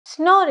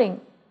Snoring.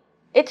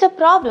 It's a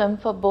problem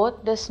for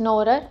both the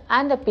snorer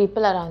and the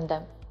people around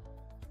them.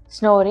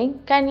 Snoring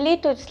can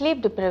lead to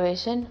sleep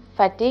deprivation,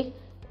 fatigue,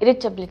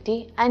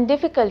 irritability, and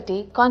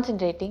difficulty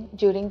concentrating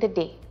during the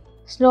day.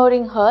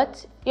 Snoring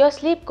hurts your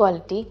sleep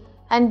quality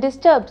and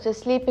disturbs the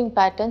sleeping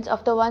patterns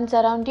of the ones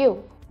around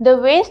you. The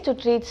ways to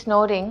treat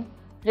snoring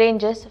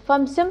ranges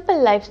from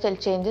simple lifestyle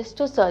changes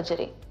to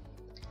surgery.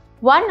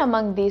 One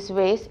among these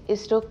ways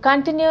is through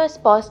continuous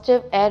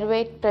positive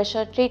airway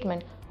pressure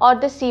treatment or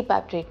the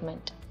CPAP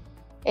treatment.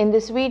 In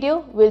this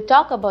video, we'll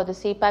talk about the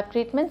CPAP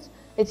treatments,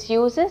 its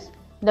uses,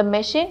 the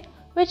machine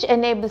which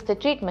enables the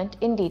treatment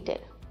in detail.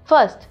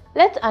 First,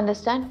 let's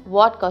understand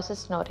what causes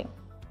snoring.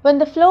 When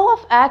the flow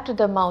of air to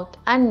the mouth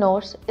and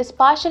nose is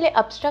partially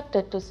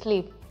obstructed to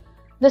sleep,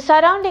 the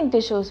surrounding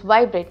tissues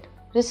vibrate,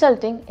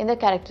 resulting in the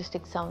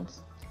characteristic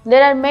sounds.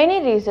 There are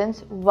many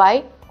reasons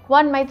why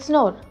one might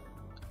snore.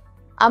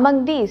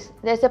 Among these,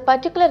 there is a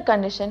particular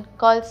condition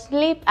called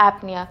sleep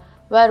apnea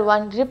where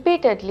one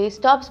repeatedly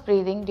stops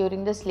breathing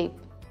during the sleep.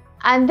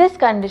 And this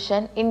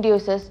condition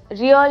induces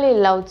really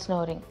loud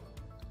snoring.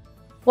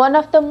 One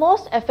of the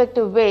most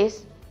effective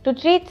ways to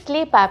treat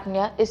sleep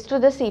apnea is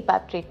through the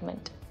CPAP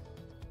treatment.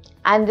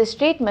 And this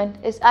treatment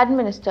is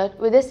administered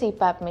with a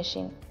CPAP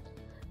machine.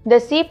 The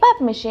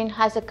CPAP machine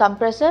has a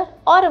compressor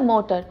or a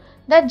motor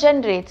that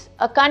generates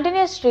a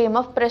continuous stream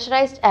of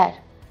pressurized air.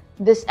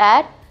 This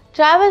air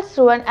travels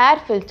through an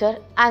air filter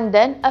and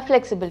then a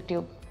flexible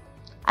tube.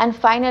 And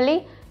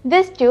finally,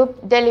 this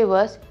tube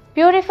delivers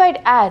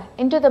purified air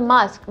into the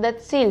mask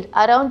that's sealed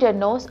around your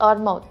nose or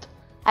mouth.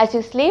 As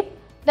you sleep,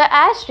 the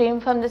air stream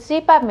from the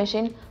CPAP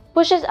machine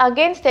pushes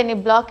against any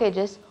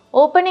blockages,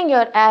 opening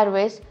your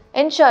airways,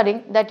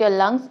 ensuring that your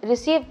lungs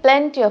receive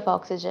plenty of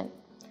oxygen.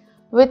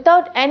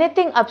 Without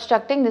anything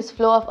obstructing this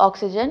flow of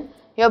oxygen,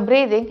 your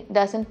breathing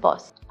doesn't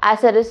pause.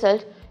 As a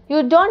result,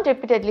 you don't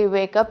repeatedly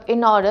wake up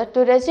in order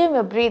to resume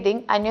your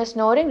breathing and your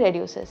snoring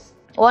reduces.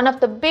 One of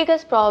the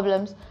biggest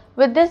problems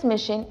with this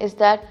machine is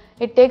that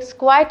it takes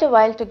quite a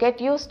while to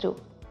get used to.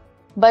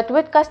 But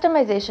with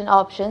customization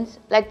options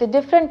like the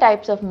different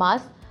types of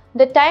masks,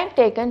 the time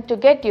taken to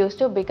get used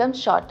to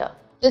becomes shorter.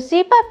 The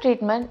CPAP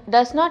treatment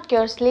does not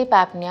cure sleep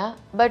apnea,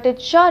 but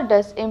it sure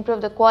does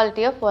improve the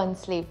quality of one's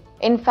sleep.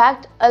 In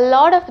fact, a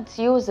lot of its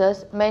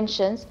users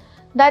mentions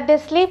that their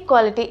sleep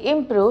quality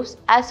improves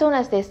as soon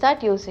as they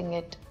start using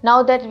it.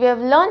 Now that we have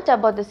learnt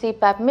about the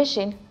CPAP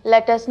machine,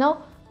 let us know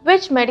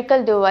which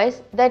medical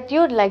device that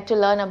you'd like to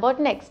learn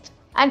about next.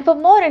 And for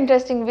more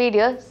interesting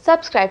videos,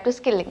 subscribe to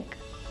Lync.